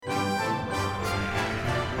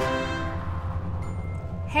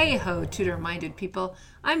Hey ho, Tudor-minded people.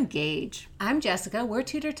 I'm Gage. I'm Jessica. We're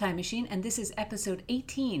Tudor Time Machine, and this is episode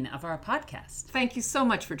 18 of our podcast. Thank you so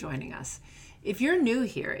much for joining us. If you're new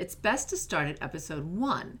here, it's best to start at episode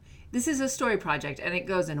 1. This is a story project, and it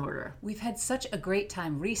goes in order. We've had such a great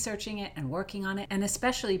time researching it and working on it, and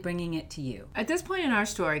especially bringing it to you. At this point in our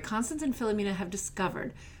story, Constance and Philomena have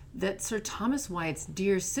discovered that Sir Thomas Wyatt's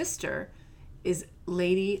dear sister is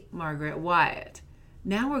Lady Margaret Wyatt.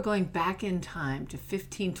 Now we're going back in time to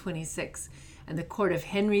 1526 and the court of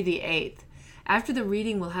Henry VIII. After the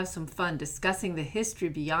reading, we'll have some fun discussing the history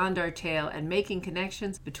beyond our tale and making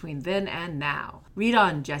connections between then and now. Read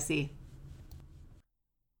on, Jessie.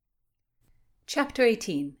 Chapter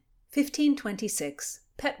 18, 1526,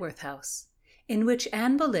 Petworth House, in which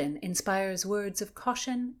Anne Boleyn inspires words of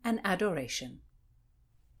caution and adoration.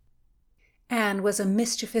 Anne was a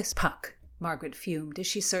mischievous puck, Margaret fumed as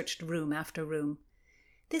she searched room after room.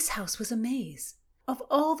 This house was a maze. Of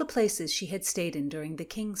all the places she had stayed in during the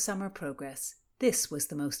King's summer progress, this was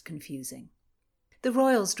the most confusing. The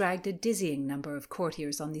royals dragged a dizzying number of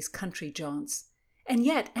courtiers on these country jaunts, and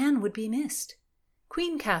yet Anne would be missed.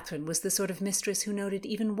 Queen Catherine was the sort of mistress who noted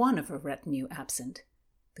even one of her retinue absent.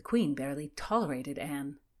 The Queen barely tolerated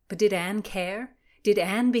Anne. But did Anne care? Did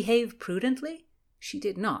Anne behave prudently? She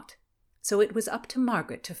did not. So it was up to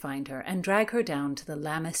Margaret to find her and drag her down to the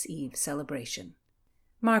Lammas Eve celebration.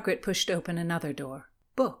 Margaret pushed open another door.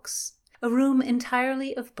 Books. A room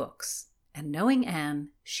entirely of books. And knowing Anne,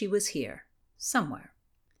 she was here. Somewhere.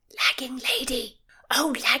 "Lagging lady!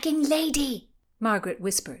 Oh, lagging lady!" Margaret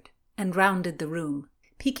whispered, and rounded the room,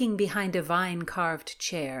 peeking behind a vine-carved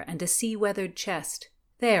chair and a sea-weathered chest.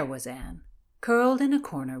 There was Anne, curled in a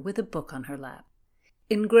corner with a book on her lap.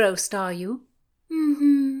 "Engrossed, are you?"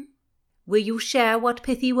 "Mm-hmm." "Will you share what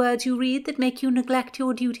pithy words you read that make you neglect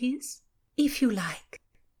your duties?" "If you like.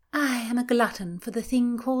 I am a glutton for the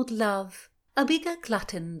thing called love, a bigger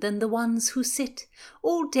glutton than the ones who sit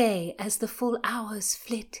all day as the full hours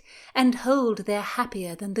flit, and hold they're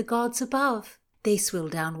happier than the gods above. They swill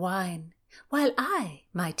down wine, while I,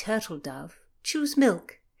 my turtle dove, choose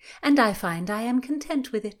milk, and I find I am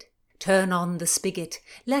content with it. Turn on the spigot,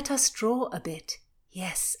 let us draw a bit.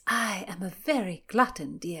 Yes, I am a very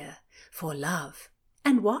glutton, dear, for love.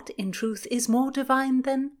 And what, in truth, is more divine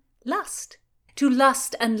than lust? To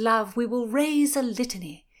lust and love we will raise a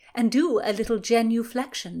litany, and do a little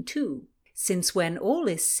genuflection too, since when all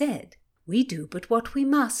is said, we do but what we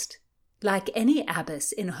must, like any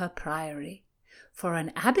abbess in her priory. For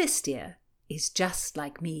an abbess, dear, is just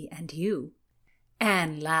like me and you."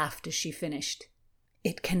 Anne laughed as she finished.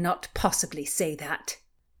 "It cannot possibly say that,"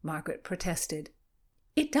 Margaret protested.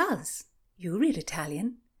 "It does. You read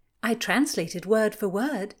Italian. I translated word for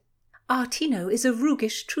word. Artino is a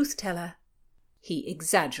roguish truth-teller." "He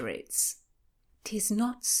exaggerates." "'Tis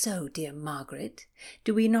not so, dear Margaret.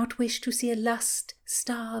 Do we not wish to see a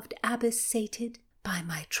lust-starved abbess sated? By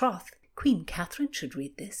my troth, Queen Catherine should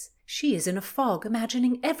read this. She is in a fog,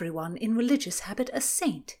 imagining everyone in religious habit a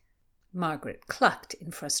saint." Margaret clucked in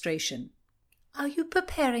frustration. "Are you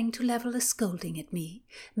preparing to level a scolding at me,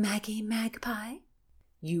 Maggie Magpie?"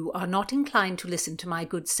 "You are not inclined to listen to my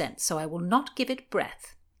good sense, so I will not give it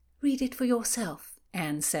breath." "Read it for yourself,"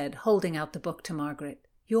 Anne said, holding out the book to Margaret.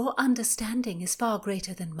 "Your understanding is far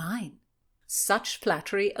greater than mine." "Such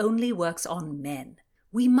flattery only works on men.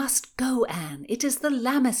 We must go, Anne. It is the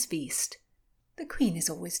Lammas feast." "The Queen is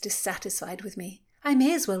always dissatisfied with me. I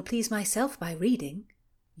may as well please myself by reading."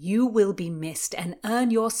 "You will be missed and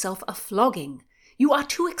earn yourself a flogging. You are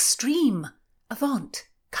too extreme. Avaunt,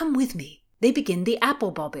 come with me. They begin the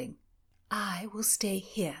apple bobbing." "I will stay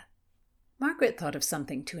here." Margaret thought of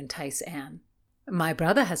something to entice Anne. "My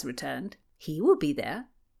brother has returned. He will be there."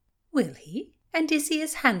 "Will he? And is he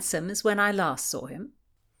as handsome as when I last saw him?"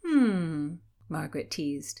 Margaret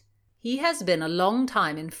teased. "He has been a long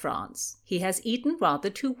time in France. He has eaten rather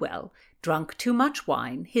too well, drunk too much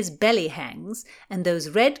wine, his belly hangs, and those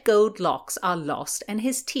red gold locks are lost, and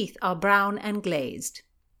his teeth are brown and glazed."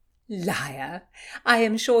 "Liar! I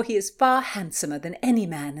am sure he is far handsomer than any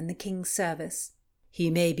man in the King's service." "He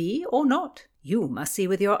may be or not. You must see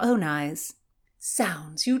with your own eyes."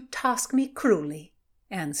 "Zounds, you task me cruelly."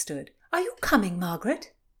 Anne stood. "Are you coming,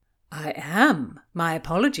 Margaret?" "I am. My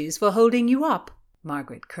apologies for holding you up,"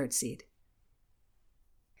 Margaret curtsied.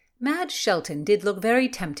 Madge Shelton did look very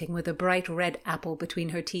tempting with a bright red apple between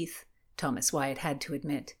her teeth, Thomas Wyatt had to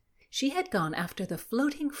admit. She had gone after the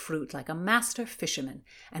floating fruit like a master fisherman,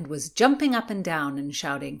 and was jumping up and down and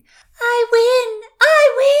shouting, "I win! I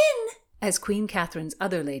win!" as Queen Catherine's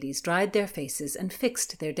other ladies dried their faces and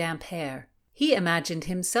fixed their damp hair. He imagined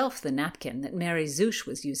himself the napkin that Mary Zouche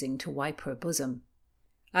was using to wipe her bosom.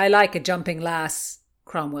 "I like a jumping lass,"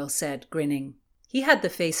 Cromwell said, grinning. He had the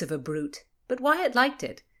face of a brute, but Wyatt liked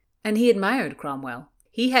it, and he admired Cromwell.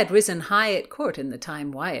 He had risen high at court in the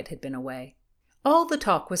time Wyatt had been away. All the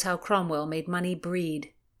talk was how Cromwell made money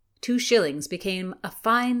breed. 2 shillings became a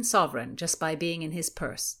fine sovereign just by being in his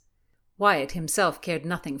purse. Wyatt himself cared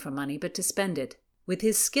nothing for money but to spend it. With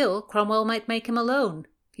his skill, Cromwell might make him a loan.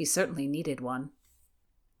 He certainly needed one.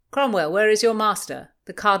 "Cromwell, where is your master,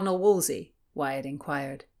 the Cardinal Wolsey?" Wyatt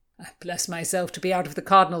inquired. "I bless myself to be out of the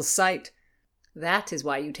Cardinal's sight." "That is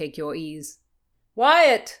why you take your ease."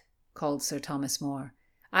 "Wyatt!" called Sir Thomas More.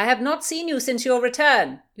 "I have not seen you since your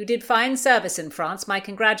return. You did fine service in France. My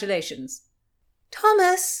congratulations."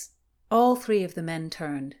 "Thomas!" All 3 of the men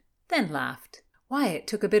turned, then laughed. Wyatt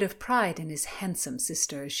took a bit of pride in his handsome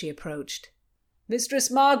sister as she approached.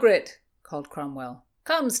 "Mistress Margaret!" called Cromwell.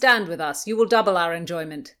 "Come, stand with us. You will double our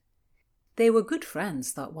enjoyment." They were good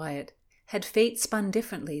friends, thought Wyatt. Had fate spun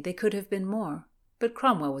differently, they could have been more. But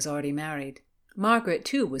Cromwell was already married. Margaret,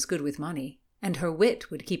 too, was good with money, and her wit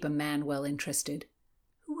would keep a man well interested.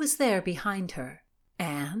 Who was there behind her?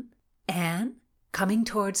 Anne? Anne? Coming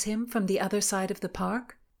towards him from the other side of the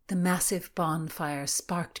park? The massive bonfire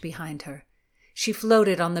sparked behind her. She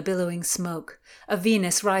floated on the billowing smoke, a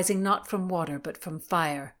Venus rising not from water but from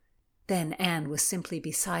fire. Then Anne was simply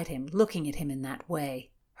beside him, looking at him in that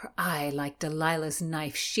way, her eye like Delilah's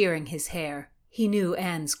knife shearing his hair. He knew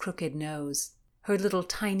Anne's crooked nose, her little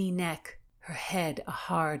tiny neck, her head a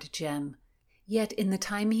hard gem. Yet in the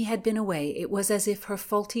time he had been away, it was as if her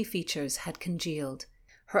faulty features had congealed.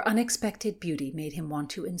 Her unexpected beauty made him want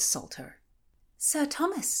to insult her. "Sir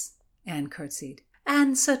Thomas," Anne curtsied.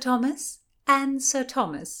 "And Sir Thomas, and Sir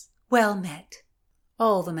Thomas, well met."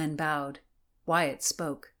 All the men bowed. Wyatt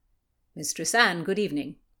spoke. "Mistress Anne, good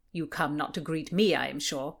evening. You come not to greet me, I am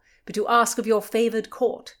sure, but to ask of your favoured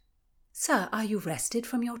court." "Sir, are you rested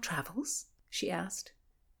from your travels?" she asked.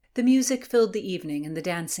 The music filled the evening and the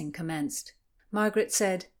dancing commenced. Margaret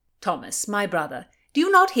said, "Thomas, my brother, do you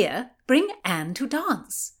not hear? Bring Anne to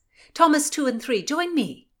dance. Thomas 2 and 3, join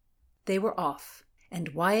me." They were off, and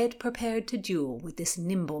Wyatt prepared to duel with this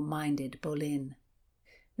nimble-minded Boleyn.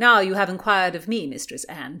 "Now you have inquired of me, Mistress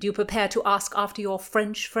Anne, do you prepare to ask after your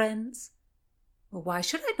French friends?" "Well, why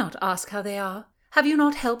should I not ask how they are? Have you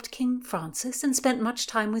not helped King Francis and spent much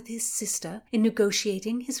time with his sister in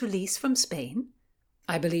negotiating his release from Spain?"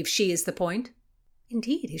 "I believe she is the point."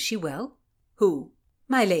 "Indeed, is she well?" "Who?"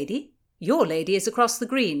 "My lady." "Your lady is across the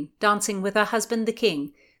green, dancing with her husband the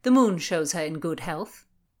king. The moon shows her in good health."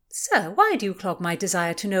 "Sir, why do you clog my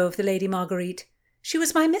desire to know of the Lady Marguerite? She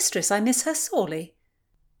was my mistress. I miss her sorely."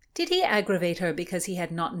 Did he aggravate her because he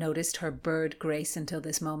had not noticed her bird grace until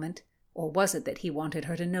this moment? Or was it that he wanted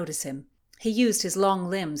her to notice him? He used his long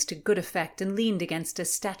limbs to good effect and leaned against a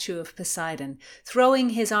statue of Poseidon, throwing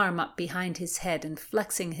his arm up behind his head and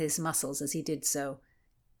flexing his muscles as he did so.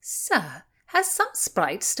 "Sir, has some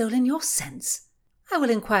sprite stolen your sense? I will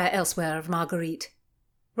inquire elsewhere of Marguerite."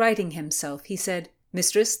 Righting himself, he said,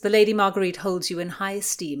 "Mistress, the Lady Marguerite holds you in high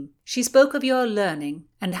esteem. She spoke of your learning,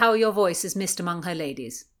 and how your voice is missed among her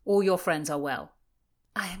ladies. All your friends are well."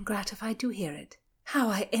 "I am gratified to hear it. How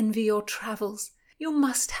I envy your travels. You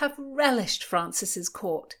must have relished Francis's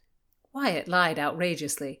court." Wyatt lied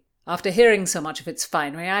outrageously. "After hearing so much of its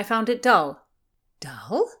finery, I found it dull."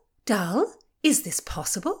 "Dull? Dull? Is this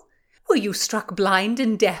possible? Were you struck blind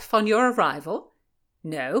and deaf on your arrival?"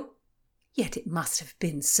 "No." "Yet it must have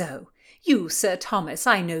been so. You, Sir Thomas,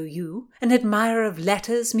 I know you, an admirer of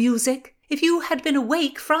letters, music. If you had been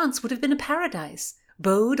awake, France would have been a paradise.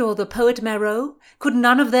 Bode or the poet Marot, could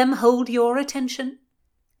none of them hold your attention?"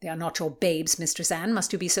 "They are not your babes, Mistress Anne.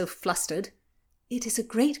 Must you be so flustered?" "It is a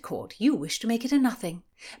great court. You wish to make it a nothing.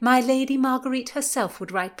 My Lady Marguerite herself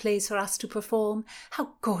would write plays for us to perform.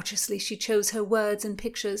 How gorgeously she chose her words and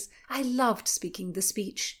pictures. I loved speaking the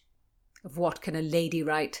speech." "Of what can a lady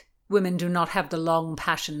write? Women do not have the long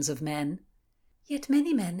passions of men." "Yet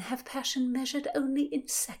many men have passion measured only in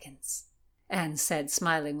seconds," Anne said,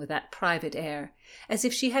 smiling with that private air, as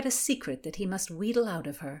if she had a secret that he must wheedle out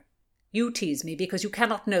of her. "You tease me because you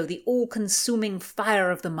cannot know the all-consuming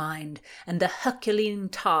fire of the mind and the Herculean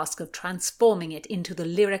task of transforming it into the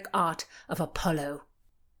lyric art of Apollo."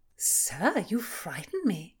 "Sir, you frighten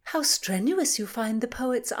me. How strenuous you find the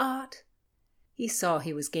poet's art." He saw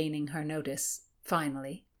he was gaining her notice,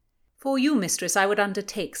 finally. "For you, mistress, I would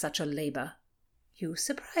undertake such a labour." "You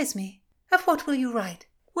surprise me. Of what will you write?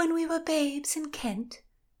 When we were babes in Kent?"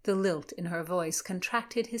 The lilt in her voice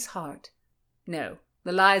contracted his heart. "No.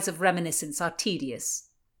 The lies of reminiscence are tedious."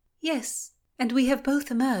 "Yes, and we have both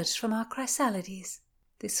emerged from our chrysalides."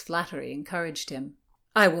 This flattery encouraged him.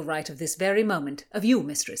 I will write of this very moment, of you,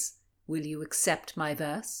 mistress. Will you accept my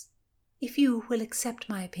verse? If you will accept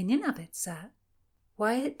my opinion of it, sir.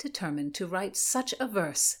 Wyatt determined to write such a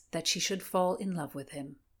verse that she should fall in love with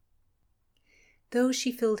him. Though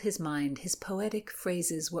she filled his mind, his poetic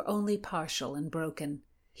phrases were only partial and broken.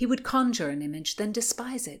 He would conjure an image, then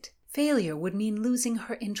despise it. Failure would mean losing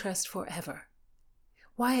her interest forever.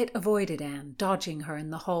 Wyatt avoided Anne, dodging her in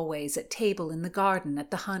the hallways, at table, in the garden,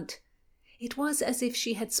 at the hunt. It was as if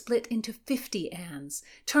she had split into 50 Annes,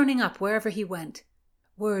 turning up wherever he went.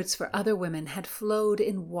 Words for other women had flowed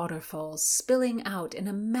in waterfalls, spilling out in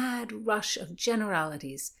a mad rush of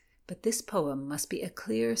generalities, but this poem must be a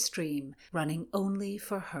clear stream, running only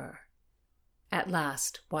for her. At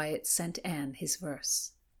last Wyatt sent Anne his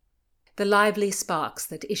verse. The lively sparks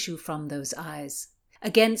that issue from those eyes,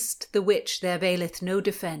 against the which there availeth no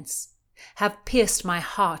defence, have pierced my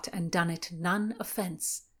heart and done it none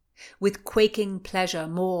offence. With quaking pleasure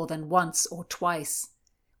more than once or twice,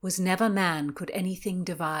 was never man could anything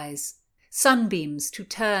devise, sunbeams to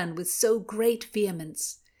turn with so great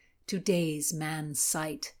vehemence, to daze man's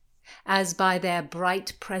sight, as by their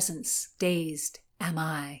bright presence dazed am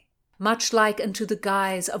I, much like unto the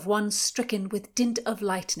guise of one stricken with dint of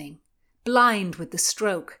lightning, blind with the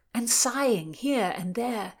stroke, and sighing here and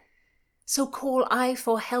there. So call I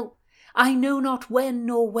for help, I know not when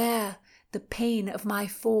nor where, the pain of my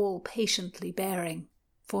fall patiently bearing.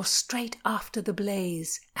 For straight after the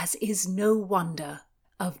blaze, as is no wonder,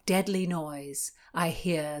 of deadly noise, I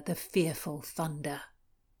hear the fearful thunder.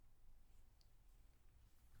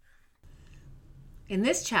 In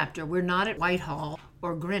this chapter, we're not at Whitehall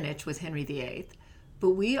or Greenwich with Henry VIII,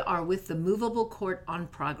 but we are with the movable court on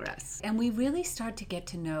progress. And we really start to get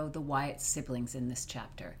to know the Wyatt siblings in this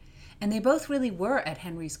chapter. And they both really were at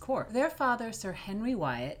Henry's court. Their father, Sir Henry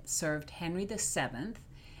Wyatt, served Henry VII,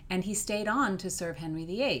 and he stayed on to serve Henry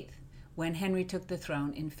VIII when Henry took the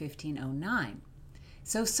throne in 1509.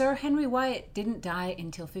 So Sir Henry Wyatt didn't die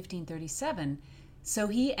until 1537, so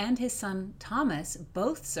he and his son Thomas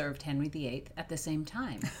both served Henry VIII at the same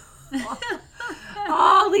time.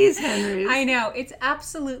 All these Henrys. I know, it's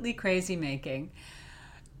absolutely crazy making.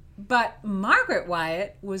 But Margaret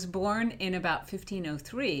Wyatt was born in about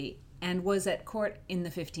 1503 and was at court in the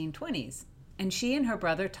 1520s. And she and her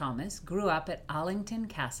brother Thomas grew up at Allington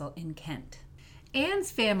Castle in Kent.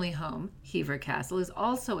 Anne's family home, Hever Castle, is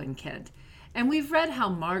also in Kent. And we've read how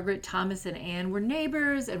Margaret, Thomas, and Anne were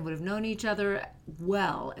neighbors and would have known each other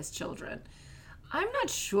well as children. I'm not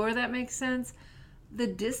sure that makes sense. The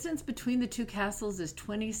distance between the two castles is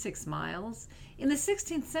 26 miles. In the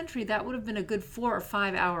 16th century, that would have been a good 4 or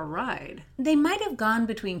 5 hour ride. They might have gone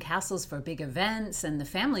between castles for big events, and the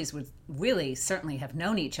families would really certainly have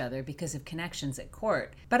known each other because of connections at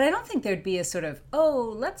court. But I don't think there'd be a sort of,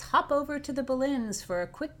 oh, let's hop over to the Boleyns for a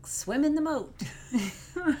quick swim in the moat,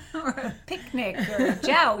 or a picnic, or a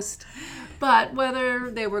joust. But whether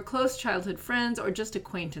they were close childhood friends or just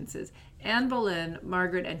acquaintances, Anne Boleyn,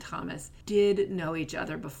 Margaret, and Thomas did know each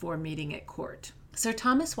other before meeting at court. Sir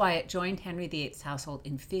Thomas Wyatt joined Henry VIII's household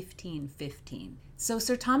in 1515. So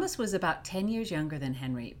Sir Thomas was about 10 years younger than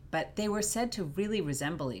Henry, but they were said to really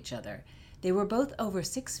resemble each other. They were both over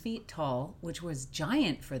 6 feet tall, which was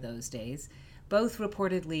giant for those days, both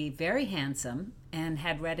reportedly very handsome and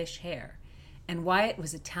had reddish hair. And Wyatt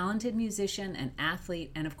was a talented musician, an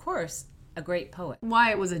athlete, and of course, a great poet.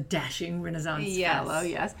 Wyatt was a dashing Renaissance fellow,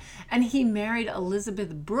 yes. And he married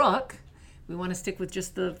Elizabeth Brooke. We want to stick with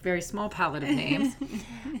just the very small palette of names.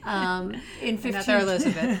 Another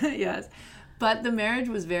Elizabeth. Yes. But the marriage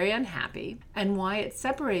was very unhappy, and Wyatt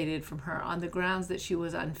separated from her on the grounds that she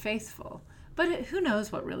was unfaithful. But who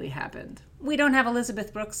knows what really happened? We don't have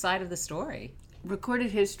Elizabeth Brooke's side of the story.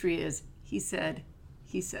 Recorded history is, he said.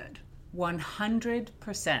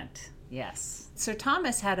 100%, yes. Sir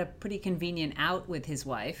Thomas had a pretty convenient out with his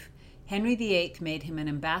wife. Henry VIII made him an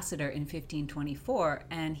ambassador in 1524,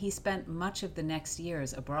 and he spent much of the next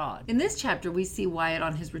years abroad. In this chapter, we see Wyatt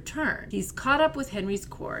on his return. He's caught up with Henry's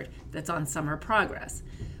court that's on summer progress.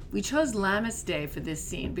 We chose Lammas Day for this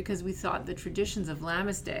scene because we thought the traditions of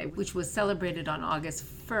Lammas Day, which was celebrated on August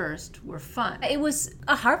 1st, were fun. It was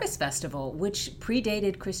a harvest festival, which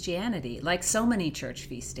predated Christianity, like so many church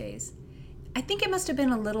feast days. I think it must have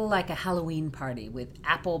been a little like a Halloween party with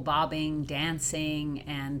apple bobbing, dancing,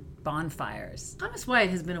 and bonfires. Thomas Wyatt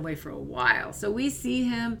has been away for a while, so we see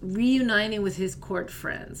him reuniting with his court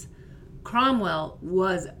friends. Cromwell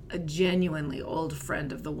was a genuinely old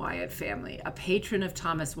friend of the Wyatt family, a patron of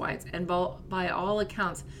Thomas Wyatt's, and by all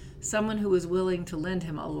accounts, someone who was willing to lend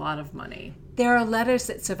him a lot of money. There are letters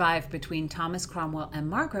that survive between Thomas Cromwell and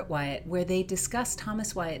Margaret Wyatt where they discuss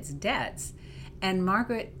Thomas Wyatt's debts. And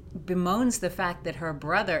Margaret bemoans the fact that her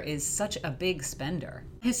brother is such a big spender.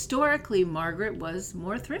 Historically, Margaret was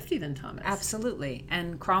more thrifty than Thomas. Absolutely.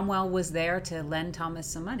 And Cromwell was there to lend Thomas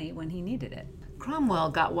some money when he needed it. Cromwell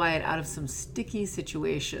got Wyatt out of some sticky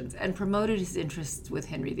situations and promoted his interests with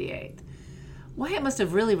Henry VIII. Wyatt must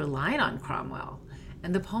have really relied on Cromwell,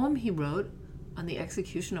 and the poem he wrote on the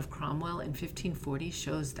execution of Cromwell in 1540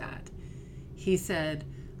 shows that. He said,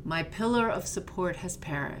 "My pillar of support has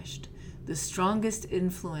perished, the strongest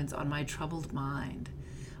influence on my troubled mind.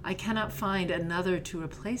 I cannot find another to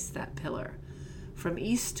replace that pillar. From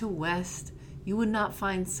east to west, you would not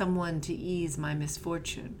find someone to ease my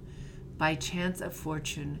misfortune. By chance of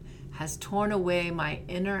fortune has torn away my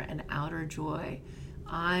inner and outer joy.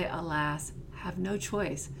 I, alas, have no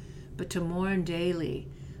choice but to mourn daily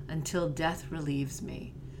until death relieves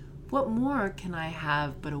me. What more can I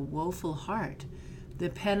have but a woeful heart? The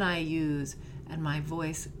pen I use and my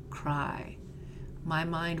voice cry. My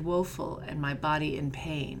mind woeful and my body in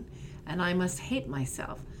pain, and I must hate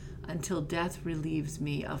myself until death relieves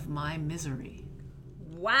me of my misery."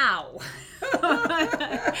 Wow.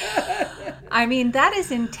 I mean, that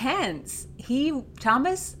is intense.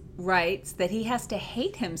 Thomas writes that he has to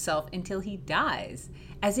hate himself until he dies,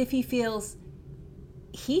 as if he feels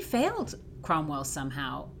he failed Cromwell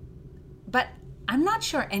somehow. But I'm not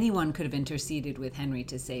sure anyone could have interceded with Henry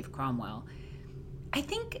to save Cromwell. I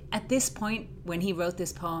think at this point, when he wrote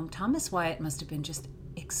this poem, Thomas Wyatt must have been just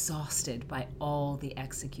exhausted by all the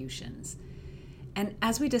executions. And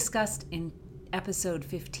as we discussed in episode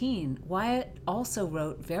 15, Wyatt also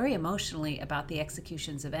wrote very emotionally about the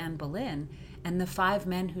executions of Anne Boleyn and the 5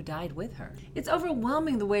 men who died with her. It's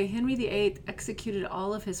overwhelming the way Henry VIII executed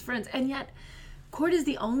all of his friends, and yet court is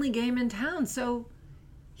the only game in town, so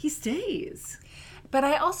he stays. But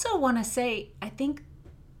I also want to say, I think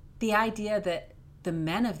the idea that the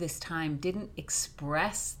men of this time didn't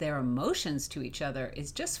express their emotions to each other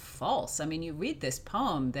is just false. I mean, you read this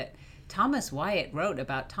poem that Thomas Wyatt wrote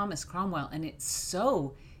about Thomas Cromwell, and it's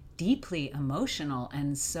so deeply emotional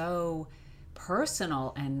and so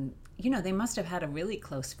personal, and, they must have had a really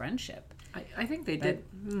close friendship. I think they did.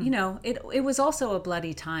 It was also a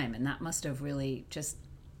bloody time, and that must have really just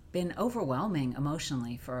been overwhelming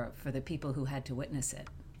emotionally for the people who had to witness it.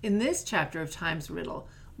 In this chapter of Time's Riddle,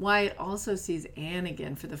 Wyatt also sees Anne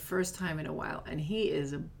again for the first time in a while, and he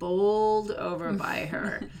is bowled over by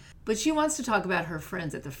her. But she wants to talk about her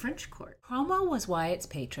friends at the French court. Cromwell was Wyatt's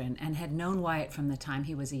patron and had known Wyatt from the time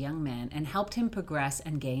he was a young man and helped him progress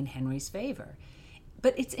and gain Henry's favor.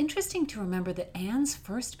 But it's interesting to remember that Anne's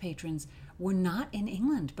first patrons were not in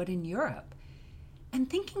England, but in Europe. And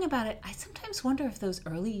thinking about it, I sometimes wonder if those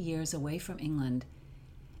early years away from England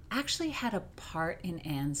actually had a part in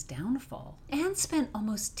Anne's downfall. Anne spent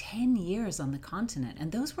almost 10 years on the continent,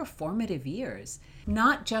 and those were formative years,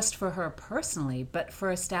 not just for her personally, but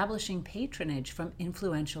for establishing patronage from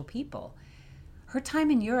influential people. Her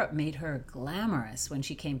time in Europe made her glamorous when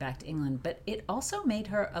she came back to England, but it also made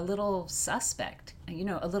her a little suspect,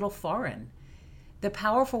 a little foreign. The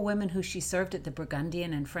powerful women who she served at the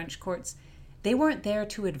Burgundian and French courts, they weren't there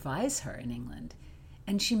to advise her in England.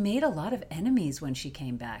 And she made a lot of enemies when she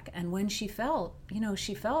came back. And when she fell,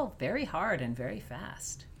 she fell very hard and very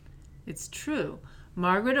fast. It's true.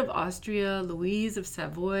 Margaret of Austria, Louise of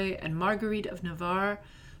Savoy, and Marguerite of Navarre,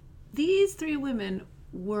 these 3 women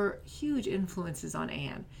were huge influences on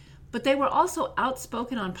Anne. But they were also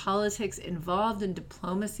outspoken on politics, involved in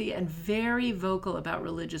diplomacy, and very vocal about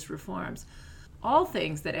religious reforms. All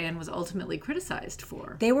things that Anne was ultimately criticized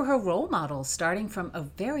for. They were her role models starting from a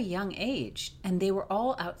very young age, and they were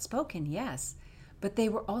all outspoken, yes, but they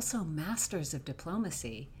were also masters of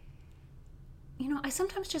diplomacy. I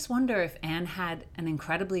sometimes just wonder if Anne had an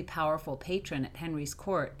incredibly powerful patron at Henry's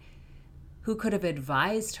court who could have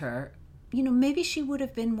advised her. Maybe she would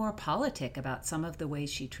have been more politic about some of the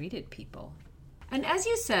ways she treated people. And as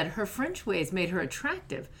you said, her French ways made her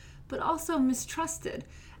attractive, but also mistrusted.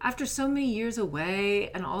 After so many years away,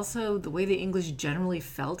 and also the way the English generally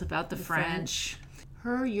felt about the French.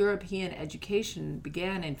 Her European education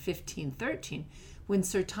began in 1513 when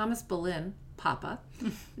Sir Thomas Boleyn, Papa,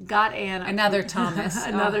 got Anne... Another Thomas.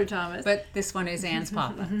 Thomas. But this one is Anne's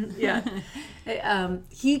Papa. Yeah.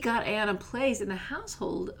 He got Anne a place in the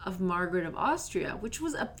household of Margaret of Austria, which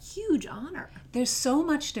was a huge honor. There's so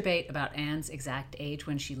much debate about Anne's exact age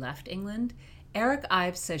when she left England. Eric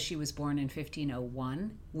Ives says she was born in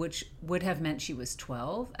 1501, which would have meant she was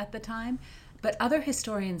 12 at the time. But other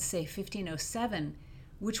historians say 1507,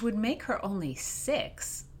 which would make her only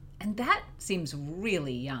 6. And that seems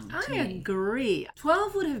really young to me. I agree.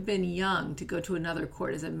 12 would have been young to go to another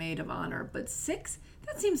court as a maid of honor, but 6,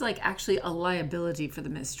 That seems like actually a liability for the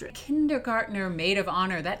mistress. Kindergartner maid of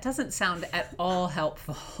honor. That doesn't sound at all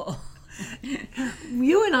helpful.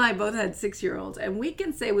 You and I both had 6-year-olds, and we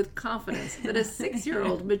can say with confidence that a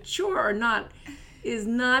 6-year-old, mature or not, is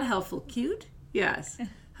not helpful. Cute? Yes.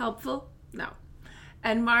 Helpful? No.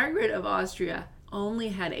 And Margaret of Austria only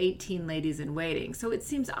had 18 ladies in waiting, so it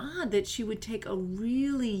seems odd that she would take a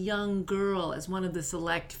really young girl as one of the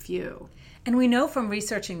select few. And we know from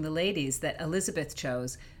researching the ladies that Elizabeth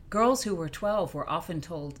chose, girls who were 12 were often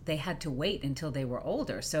told they had to wait until they were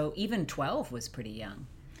older, so even 12 was pretty young.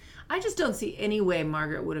 I just don't see any way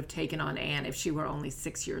Margaret would have taken on Anne if she were only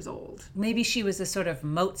 6 years old. Maybe she was a sort of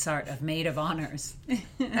Mozart of maid of honors.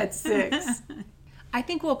 At 6. I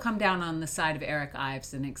think we'll come down on the side of Eric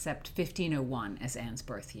Ives and accept 1501 as Anne's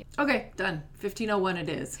birth year. Okay, done. 1501 it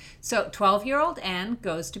is. So 12-year-old Anne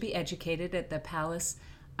goes to be educated at the Palace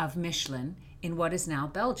of Mechlin in what is now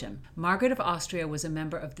Belgium. Margaret of Austria was a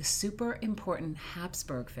member of the super important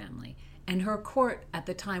Habsburg family, and her court at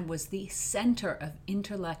the time was the center of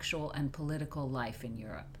intellectual and political life in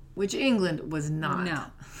Europe. Which England was not.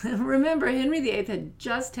 No. Remember, Henry VIII had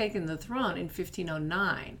just taken the throne in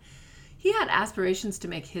 1509. He had aspirations to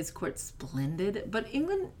make his court splendid, but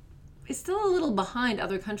England is still a little behind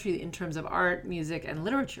other countries in terms of art, music, and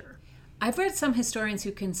literature. I've read some historians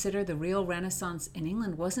who consider the real Renaissance in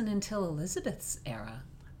England wasn't until Elizabeth's era.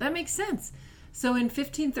 That makes sense. So in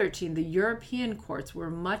 1513, the European courts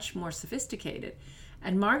were much more sophisticated,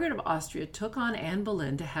 and Margaret of Austria took on Anne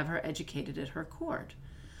Boleyn to have her educated at her court.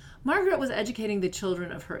 Margaret was educating the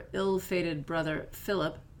children of her ill-fated brother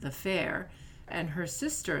Philip the Fair, and her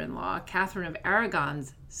sister-in-law, Catherine of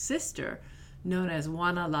Aragon's sister, known as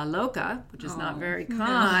Juana la Loca, which is not very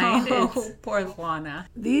kind. No, poor Juana.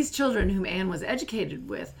 These children, whom Anne was educated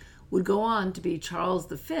with, would go on to be Charles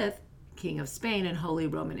V, King of Spain and Holy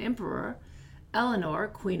Roman Emperor, Eleanor,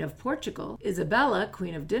 Queen of Portugal, Isabella,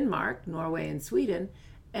 Queen of Denmark, Norway, and Sweden,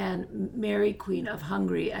 and Mary, Queen of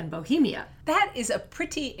Hungary and Bohemia. That is a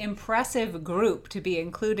pretty impressive group to be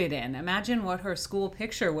included in. Imagine what her school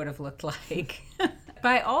picture would have looked like.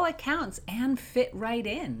 By all accounts, Anne fit right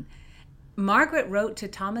in. Margaret wrote to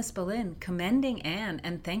Thomas Boleyn commending Anne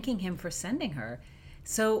and thanking him for sending her.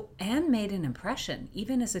 So Anne made an impression,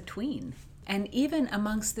 even as a tween, and even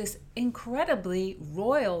amongst this incredibly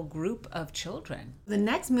royal group of children. The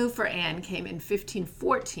next move for Anne came in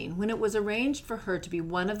 1514, when it was arranged for her to be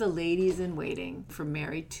one of the ladies in waiting for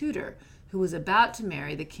Mary Tudor, who was about to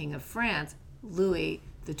marry the King of France, Louis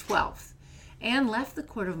XII. Anne left the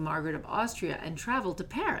court of Margaret of Austria and traveled to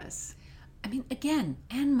Paris. I mean, again,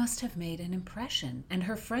 Anne must have made an impression, and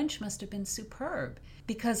her French must have been superb,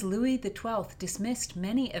 because Louis XII dismissed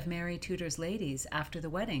many of Mary Tudor's ladies after the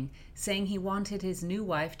wedding, saying he wanted his new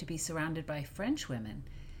wife to be surrounded by French women.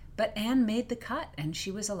 But Anne made the cut, and she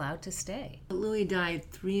was allowed to stay. Louis died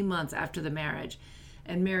 3 months after the marriage,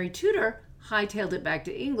 and Mary Tudor hightailed it back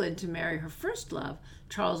to England to marry her first love,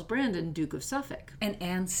 Charles Brandon, Duke of Suffolk. And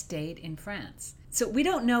Anne stayed in France. So we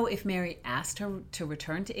don't know if Mary asked her to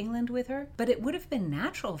return to England with her, but it would have been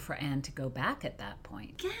natural for Anne to go back at that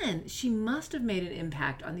point. Again, she must have made an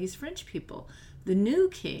impact on these French people. The new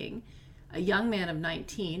king, a young man of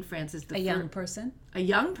 19, Francis I. A young person? A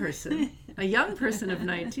young person. A young person of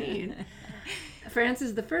 19.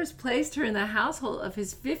 Francis I placed her in the household of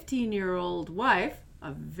his 15-year-old wife,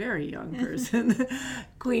 a very young person,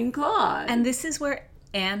 Queen Claude. And this is where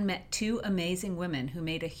Anne met 2 amazing women who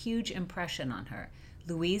made a huge impression on her,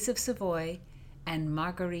 Louise of Savoy and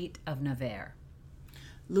Marguerite of Navarre.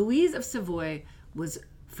 Louise of Savoy was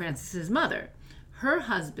Francis's mother. Her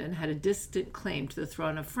husband had a distant claim to the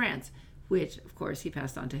throne of France, which, of course, he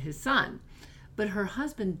passed on to his son. But her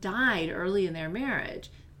husband died early in their marriage,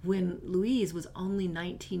 when Louise was only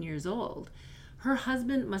 19 years old. Her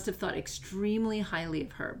husband must have thought extremely highly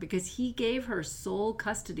of her, because he gave her sole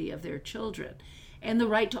custody of their children and the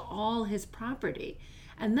right to all his property.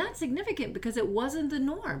 And that's significant because it wasn't the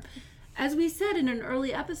norm. As we said in an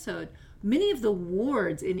early episode, many of the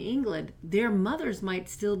wards in England, their mothers might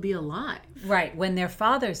still be alive. Right. When their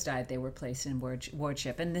fathers died, they were placed in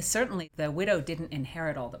wardship. And this, certainly the widow didn't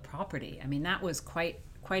inherit all the property. I mean, that was quite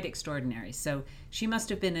extraordinary. So she must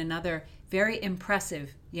have been another very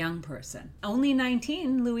impressive young person. Only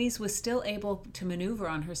 19, Louise was still able to maneuver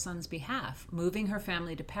on her son's behalf, moving her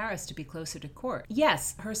family to Paris to be closer to court.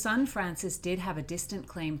 Yes, her son Francis did have a distant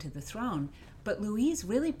claim to the throne, but Louise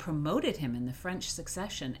really promoted him in the French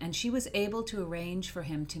succession, and she was able to arrange for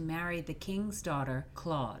him to marry the king's daughter,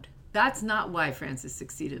 Claude. That's not why Francis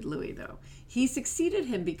succeeded Louis, though. He succeeded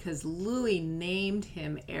him because Louis named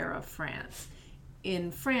him heir of France.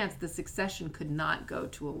 In France, the succession could not go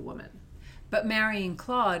to a woman. But marrying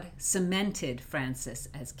Claude cemented Francis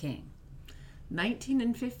as king. 19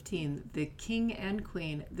 and 15, the king and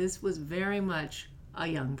queen. This was very much a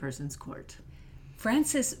young person's court.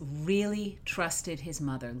 Francis really trusted his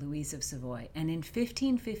mother, Louise of Savoy, and in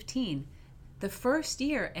 1515, the first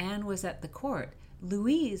year Anne was at the court,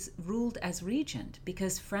 Louise ruled as regent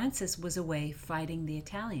because Francis was away fighting the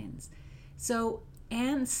Italians. So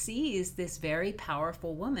Anne sees this very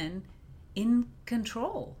powerful woman in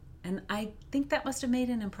control, and I think that must have made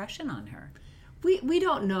an impression on her. We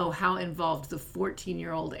don't know how involved the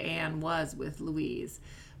 14-year-old Anne was with Louise,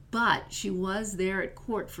 but she was there at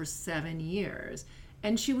court for 7 years,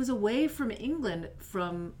 and she was away from England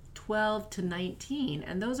from 12 to 19,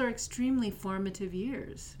 and those are extremely formative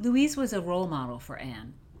years. Louise was a role model for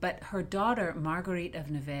Anne, but her daughter, Marguerite of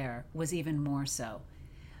Navarre, was even more so.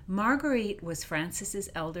 Marguerite was Francis's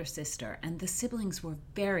elder sister, and the siblings were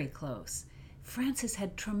very close. Francis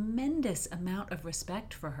had tremendous amount of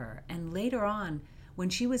respect for her, and later on, when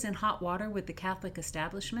she was in hot water with the Catholic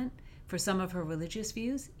establishment for some of her religious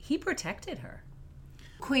views, he protected her.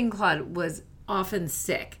 Queen Claude was often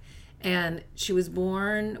sick, and she was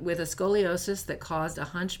born with a scoliosis that caused a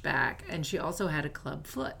hunchback, and she also had a club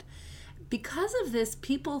foot. Because of this,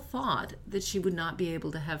 people thought that she would not be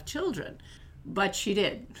able to have children, but she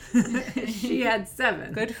did. She had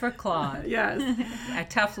 7. Good for Claude. Yes. A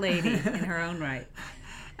tough lady in her own right.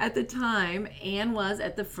 At the time, Anne was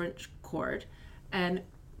at the French court, and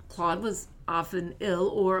Claude was often ill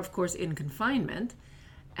or, of course, in confinement,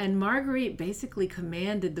 and Marguerite basically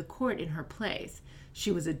commanded the court in her place.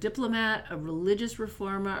 She was a diplomat, a religious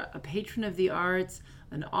reformer, a patron of the arts,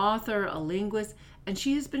 an author, a linguist, and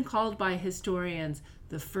she has been called by historians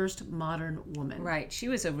the first modern woman. Right. She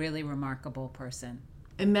was a really remarkable person.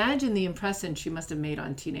 Imagine the impression she must have made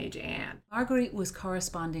on teenage Anne. Marguerite was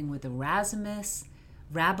corresponding with Erasmus,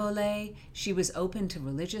 Rabelais. She was open to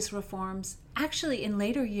religious reforms. Actually, in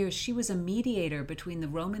later years, she was a mediator between the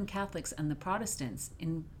Roman Catholics and the Protestants,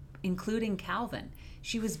 including Calvin.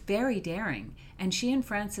 She was very daring, and she and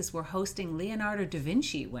Francis were hosting Leonardo da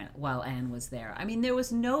Vinci while Anne was there. I mean, there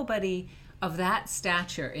was nobody of that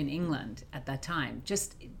stature in England at that time.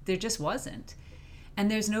 There just wasn't. And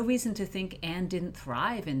there's no reason to think Anne didn't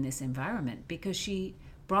thrive in this environment because she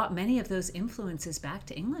brought many of those influences back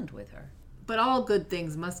to England with her. But all good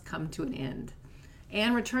things must come to an end.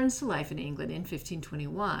 Anne returns to life in England in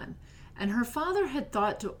 1521, and her father had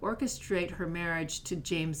thought to orchestrate her marriage to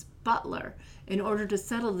James Butler in order to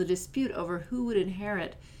settle the dispute over who would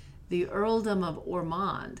inherit the earldom of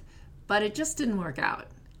Ormond, but it just didn't work out.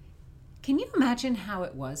 Can you imagine how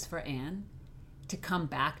it was for Anne to come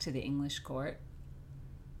back to the English court?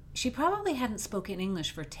 She probably hadn't spoken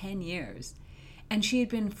English for 10 years, and she had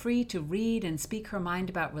been free to read and speak her mind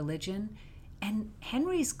about religion, and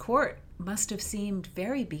Henry's court must have seemed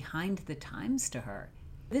very behind the times to her.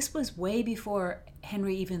 This was way before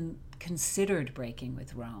Henry even considered breaking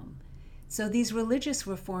with Rome. So these religious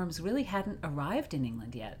reforms really hadn't arrived in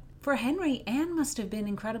England yet. For Henry, Anne must have been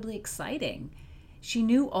incredibly exciting. She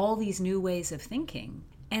knew all these new ways of thinking.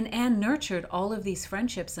 And Anne nurtured all of these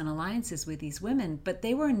friendships and alliances with these women, but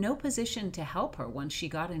they were in no position to help her once she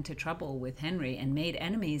got into trouble with Henry and made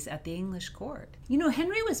enemies at the English court. You know,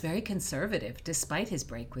 Henry was very conservative despite his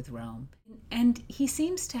break with Rome. And he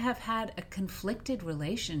seems to have had a conflicted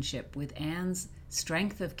relationship with Anne's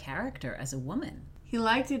strength of character as a woman. He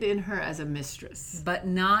liked it in her as a mistress, but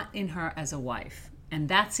not in her as a wife. And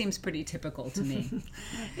that seems pretty typical to me.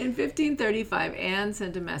 In 1535, Anne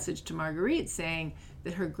sent a message to Marguerite saying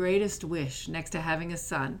that her greatest wish, next to having a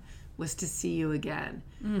son, was to see you again.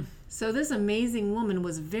 So this amazing woman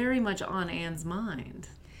was very much on Anne's mind.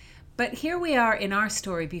 But here we are in our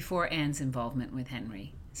story before Anne's involvement with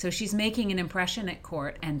Henry. So she's making an impression at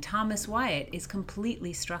court, and Thomas Wyatt is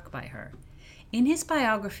completely struck by her. In his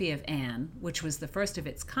biography of Anne, which was the first of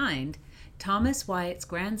its kind, Thomas Wyatt's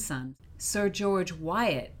grandson, Sir George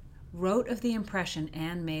Wyatt, wrote of the impression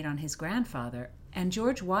Anne made on his grandfather, and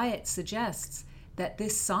George Wyatt suggests that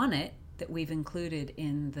this sonnet that we've included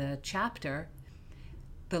in the chapter,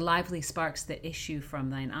 The Lively Sparks That Issue From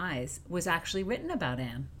Thine Eyes, was actually written about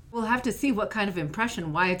Anne. We'll have to see what kind of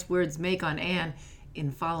impression Wyatt's words make on Anne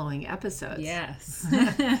in following episodes. Yes.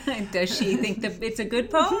 Does she think that it's a good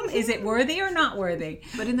poem? Is it worthy or not worthy?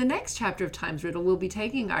 But in the next chapter of Time's Riddle, we'll be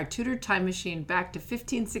taking our Tudor time machine back to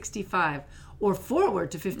 1565, or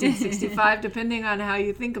forward to 1565, depending on how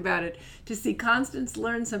you think about it, to see Constance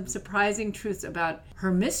learn some surprising truths about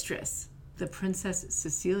her mistress, the Princess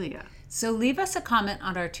Cecilia. So leave us a comment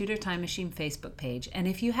on our Tudor Time Machine Facebook page. And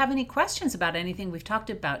if you have any questions about anything we've talked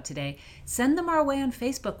about today, send them our way on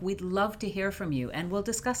Facebook. We'd love to hear from you, and we'll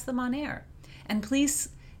discuss them on air. And please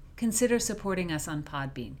consider supporting us on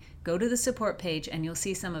Podbean. Go to the support page and you'll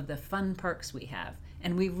see some of the fun perks we have.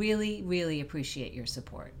 And we really, really appreciate your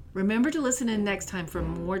support. Remember to listen in next time for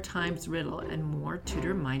more Times Riddle and more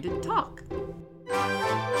Tudor-minded talk.